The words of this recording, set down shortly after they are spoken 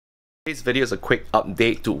Today's video is a quick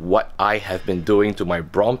update to what I have been doing to my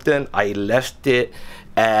Brompton. I left it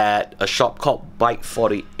at a shop called Bike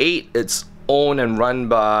 48. It's owned and run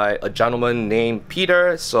by a gentleman named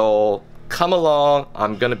Peter. So come along,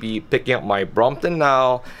 I'm gonna be picking up my Brompton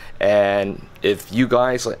now, and if you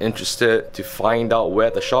guys are interested to find out where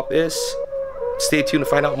the shop is, stay tuned to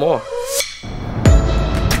find out more.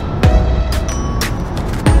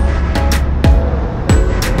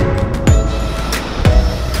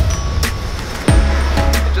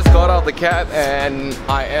 Got out of the cab and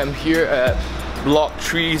I am here at block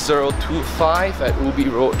 3025 at Ubi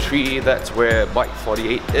Road 3. That's where Bike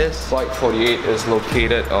 48 is. Bike 48 is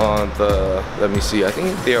located on the, let me see, I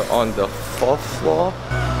think they're on the 4th floor.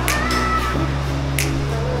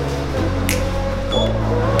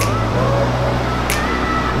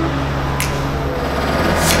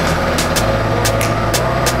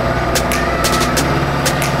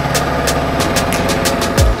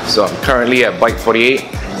 So I'm currently at Bike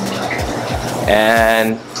 48.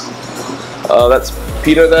 And that's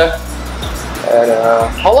Peter there.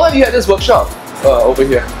 And how long have you had this workshop over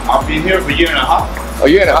here? I've been here for a year and a half. A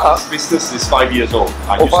year and a half? This business is 5 years old.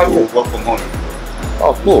 I used to work from home.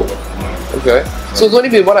 Oh, cool. Okay. So it's only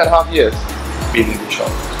been 1.5 years? Been in the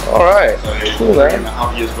shop. Alright. So cool, man.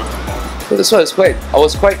 1.5 years work from home. So this one is quite, I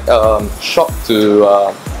was quite shocked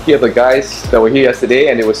to hear the guys that were here yesterday,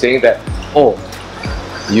 and they were saying that, oh,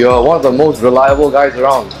 you're one of the most reliable guys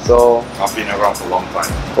around. So I've been around for a long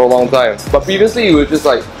time. For a long time. But previously you were just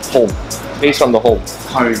like home, based from the home.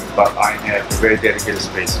 Home, but I have a very dedicated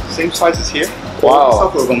space. Same size as here. Wow.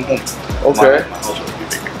 I from home. Okay. My house will be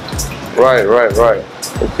big. Right.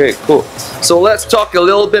 Okay, cool. So let's talk a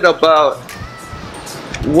little bit about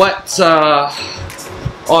what's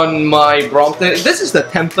on my Brompton. This is the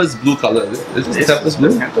Tempest blue color, is it? Is this Tempest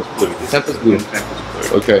blue? Tempest blue. Tempest blue. Tempest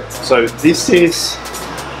blue. Okay. So this is...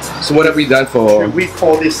 So what have we done for... We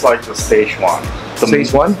call this like the stage 1.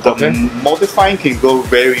 Stage 1? The modifying can go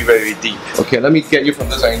very, very deep. Okay, let me get you from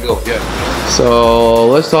this angle. Yeah. So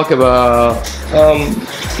let's talk about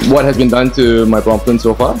what has been done to my Brompton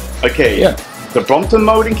so far. Okay. Yeah. The Brompton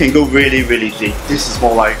molding can go really, really deep. This is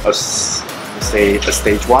more like a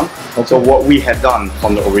stage 1. Okay. So what we had done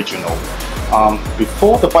from the original.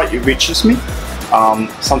 Before the bike reaches me,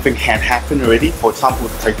 something had happened already. For example,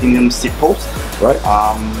 the titanium seat post. Right.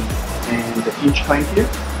 And the hinge clamp here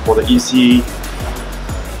for the easy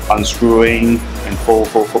unscrewing and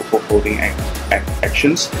folding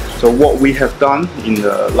actions. So what we have done in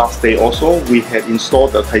the last day also, we had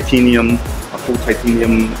installed a full titanium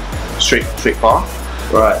straight bar.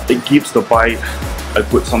 Right. It gives the bike a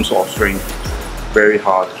good some sort of strength. Very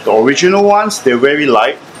hard. The original ones, they're very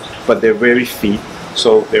light, but they're very thin,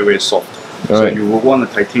 so they're very soft. So you will want a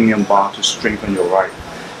titanium bar to strengthen your ride.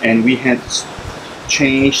 And we had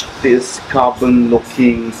changed this carbon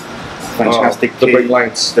looking fantastic the brake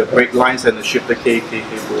lines. The brake lines and the shifter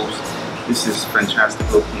cables. This is fantastic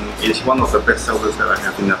looking. It's one of the best sellers that I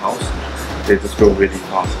have in the house. They just go really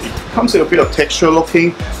fast. It comes with a bit of texture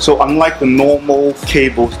looking. So unlike the normal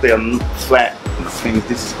cables, they are flat. I think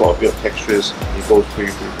this has got a bit of textures. It goes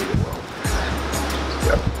really well.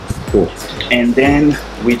 Yeah. Cool. And then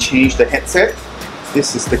we changed the headset.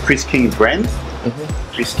 This is the Chris King brand.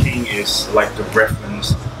 Chris King is like the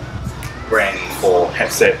reference brand for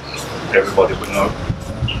headset. Everybody would know.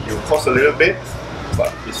 It will cost a little bit,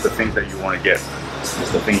 but it's the thing that you want to get.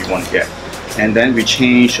 It's the thing you want to get. And then we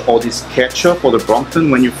changed all this catcher for the Brompton.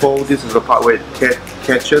 When you fold, this is the part where it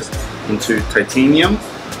catches into titanium.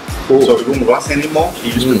 Cool. So it won't rust anymore.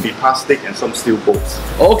 It used to be plastic and some steel bolts.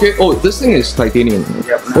 Okay. Oh, this thing is titanium.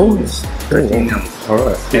 Yep. Oh, it's titanium.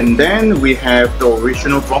 Alright. And then we have the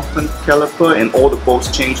original Brompton caliper, and all the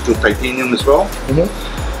bolts changed to titanium as well.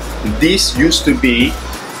 This used to be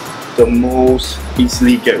the most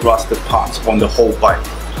easily get rusted parts on the whole bike.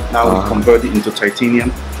 Now we convert it into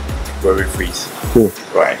titanium, very freeze. Cool.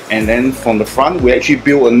 Right. And then from the front, we actually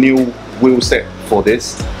built a new wheel set for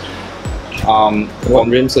this. What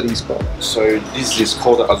rims are these called? So this is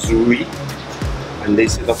called the Azuri, and they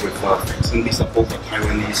set up with and these are both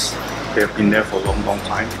Taiwanese. They have been there for a long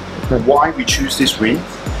time. Why we choose this rim?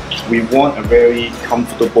 We want a very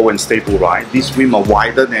comfortable and stable ride. These rims are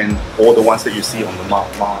wider than all the ones that you see on the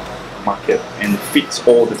market, and fits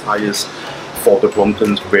all the tires for the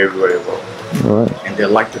Bromptons very well. Alright. And they're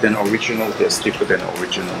lighter than original, they're stiffer than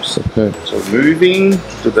originals. Okay. So moving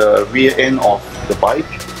to the rear end of the bike.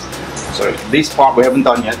 So this part we haven't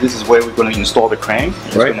done yet. This is where we're going to install the crank.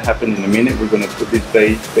 It's going to happen in a minute. We're going to put this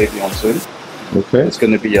baby on soon. Okay. It's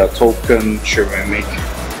going to be a token ceramic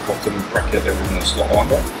bottom bracket that we're going to slot on.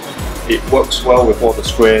 It works well with all the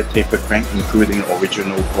square taper crank, including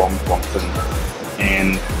original Brompton.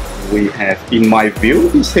 And we have, in my view,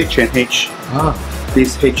 this H&H.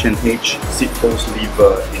 This H&H seat post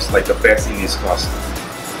lever is like the best in its class.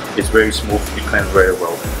 It's very smooth, it clamps very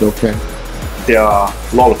well. Okay. There are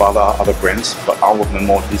a lot of other brands, but out of them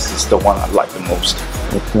all, this is the one I like the most.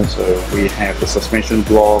 Okay. So we have the suspension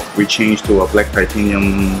block, we changed to a black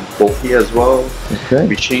titanium bolt here as well. Okay.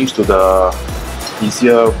 We changed to the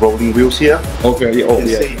easier rolling wheels here. Okay. You can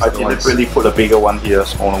see I deliberately put a bigger one here,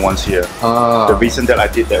 smaller ones here. The reason that I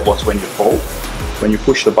did that was when you fold, when you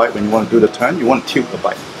push the bike, when you want to do the turn, you want to tilt the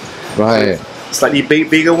bike. Right. So slightly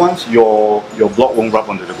bigger ones, your block won't rub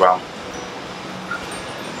onto the ground.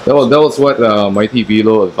 That was what Mighty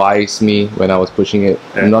Velo advised me when I was pushing it,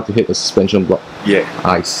 not to hit the suspension block. Yeah.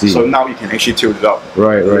 I see. So now you can actually tilt it up.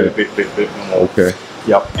 Right. A bit more. Okay.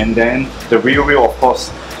 Yep. And then the rear wheel, of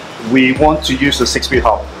course, we want to use the 6-speed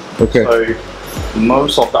hub. Okay. So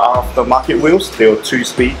most of the aftermarket wheels, they were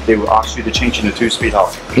 2-speed. They will ask you to change into 2-speed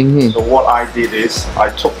hub. So what I did is I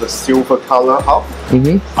took the silver color hub,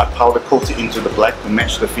 I powder coated into the black to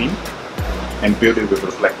match the theme, and build it with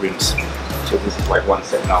the black rims. So this is like one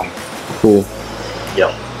set now. Cool.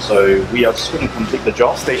 Yep. So we are just going to complete the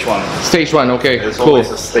job, stage 1. Stage 1, okay. There's cool.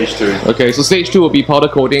 always a stage 2. Okay, so stage 2 will be powder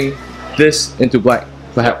coating this into black,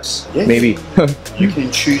 perhaps. Yes. Maybe. You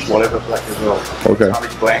can choose whatever black as well. Okay.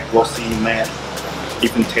 Metallic black, glossy, matte,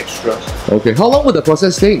 even texture. Okay. How long would the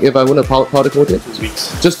process take if I want to powder coat it? 2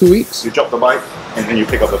 weeks. Just 2 weeks? You drop the bike and then you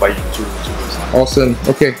pick up the bike in 2 weeks time. Awesome.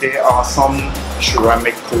 Okay. There are some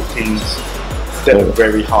ceramic coatings that are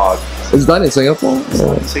very hard. It's done in Singapore?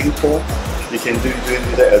 In Singapore, you can do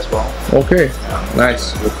that as well. Okay.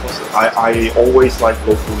 Nice. I always like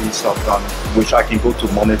locally stuff done, which I can go to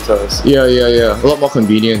monitors. Yeah. A lot more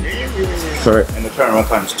convenient. Correct. And the turnaround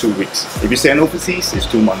time is 2 weeks. If you send overseas, it's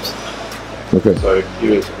 2 months. Okay. So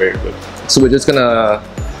here is very good. So we're just gonna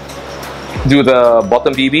do the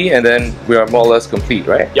bottom BB and then we are more or less complete,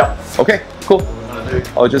 right? Yeah. Okay, cool.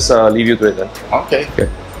 I'll just leave you to it then. Okay. Okay.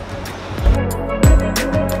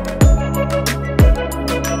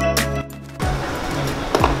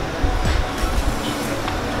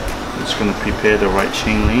 Just gonna prepare the right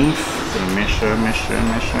chain length. Gonna measure.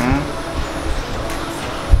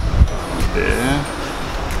 There.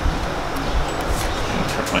 And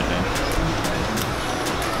cut right there.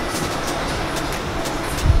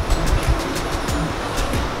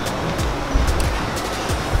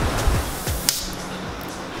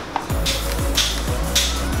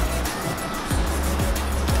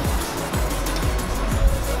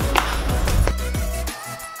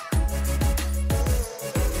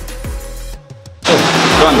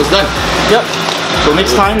 Done. It's done. Yep. So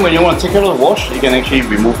next time when you want to take it out of the wash, you can actually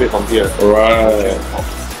remove it from here. Right.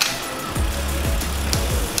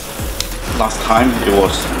 Last time it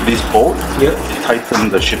was this bolt. Yep. It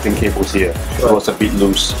tightened the shipping cables here. So it was a bit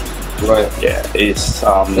loose. Right. Yeah, it's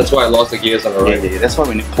That's why I lost the gears on the right. yeah, that's why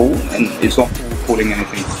when you pull and it's not pulling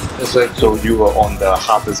anything. That's right. So you are on the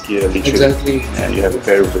hardest gear literally. Exactly. And you have a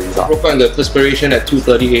very dark. Broke on the perspiration at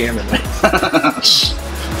 2:30 a.m.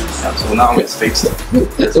 Yeah, so now it's fixed.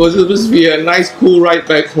 It was supposed to be a nice cool ride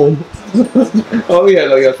back home. Oh yeah,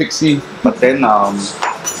 like a fixie. But then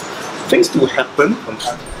things do happen from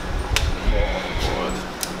time to time.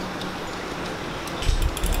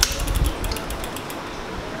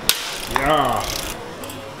 Yeah.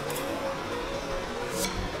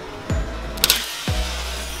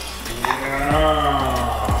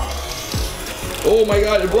 Oh my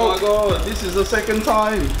god, it broke. Oh my god, this is the second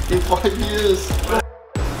time in 5 years.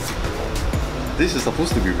 This is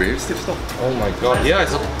supposed to be very stiff stuff. Oh my god. Yeah,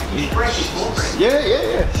 it's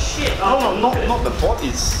Yeah. Shit. No, not the board.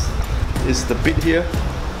 It's the bit here.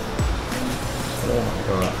 Oh my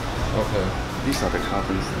god. Okay. These are the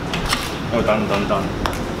carbons. Oh, done.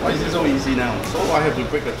 Why is it so easy now? So I have to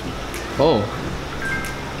break a two. Oh.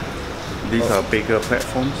 These are bigger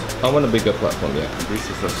platforms. I want a bigger platform, yeah. This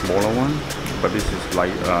is a smaller one, but this is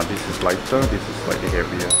light. This is lighter. This is slightly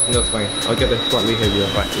heavier. That's fine. I'll get the slightly heavier.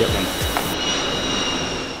 Right. Yep.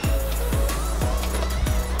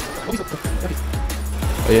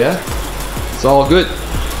 Yeah. It's all good.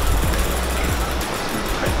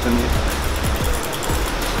 Tighten it.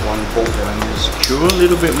 One bolt that I need to secure a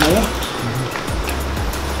little bit more.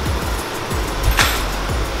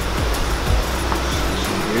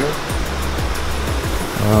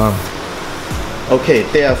 Okay,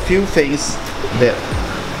 there are a few things that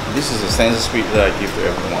this is a sensor speed that I give to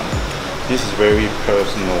everyone. This is very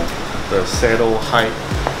personal. The saddle height,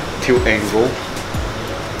 tilt angle,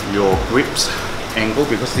 your grips angle,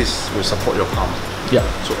 because this will support your palm. Yeah.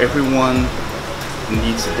 So everyone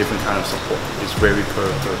needs a different kind of support. It's very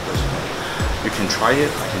personal. You can try it.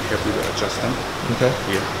 I can help you to adjust them. Okay.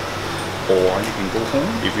 Here. Or you can go home.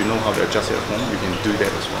 If you know how to adjust it at home, you can do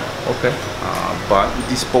that as well. Okay. But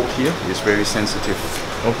this bolt here is very sensitive.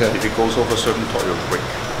 Okay. If it goes over a certain torque, it'll break.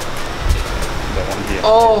 That one here.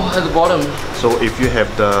 Oh, at the bottom. So if you have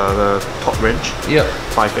the top wrench, Yeah.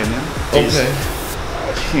 5 mm, Okay.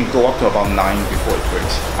 it can go up to about 9 before it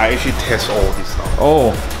breaks. I actually test all this stuff.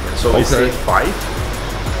 Oh. So Okay. it's say 5.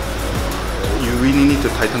 You really need to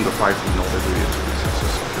tighten the 5 in order to get to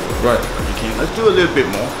this. Right. You can let's do a little bit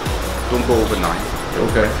more. Don't go over 9.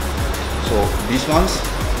 Okay. So these ones,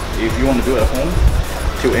 if you want to do it at home,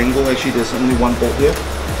 tilt angle, actually there's only one bolt here.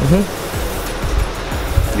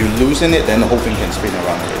 You loosen it, then the whole thing can spin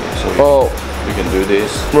around already. So you can do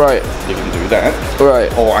this. Right. You can do that.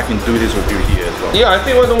 Right. Or I can do this with you here as well. Yeah, I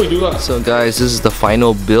think why don't we do that? So guys, this is the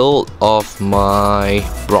final build of my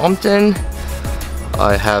Brompton.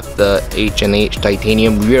 I have the H&H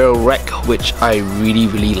titanium rear rack, which I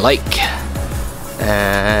really like.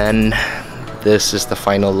 And this is the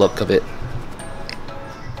final look of it.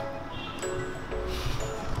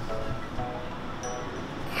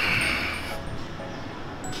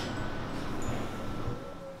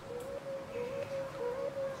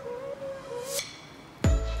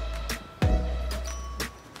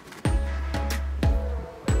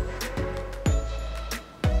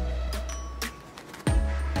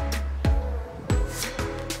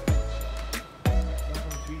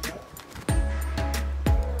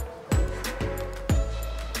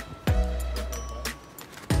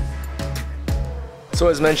 So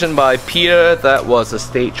as mentioned by Peter, that was a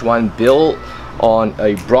stage 1 build on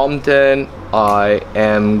a Brompton. I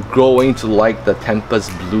am growing to like the Tempest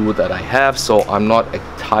Blue that I have, so I'm not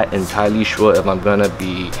entirely sure if I'm gonna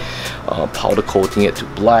be powder coating it to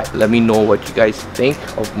black. Let me know what you guys think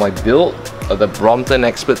of my build. The Brompton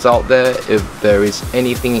experts out there, if there is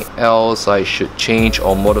anything else I should change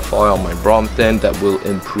or modify on my Brompton that will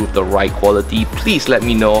improve the ride quality, please let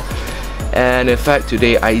me know. And in fact,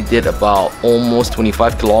 today I did about almost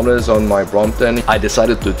 25 kilometers on my Brompton. I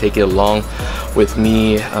decided to take it along with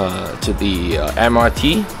me to the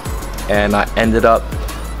MRT, and I ended up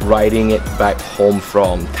riding it back home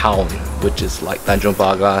from town, which is like Tanjong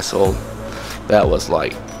Pagar. So that was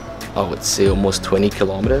like, I would say, almost 20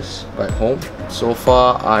 kilometers back home. So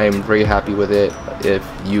far, I'm very happy with it. If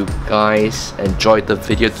you guys enjoyed the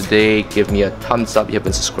video today, give me a thumbs up. If you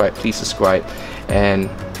haven't subscribed, please subscribe. And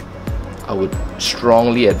I would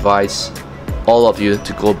strongly advise all of you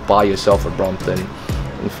to go buy yourself a Brompton.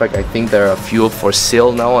 In fact, I think there are a few for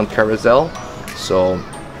sale now on Carousel, so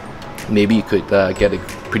maybe you could get a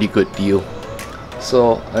pretty good deal.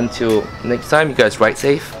 So until next time, you guys ride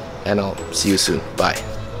safe, and I'll see you soon. Bye.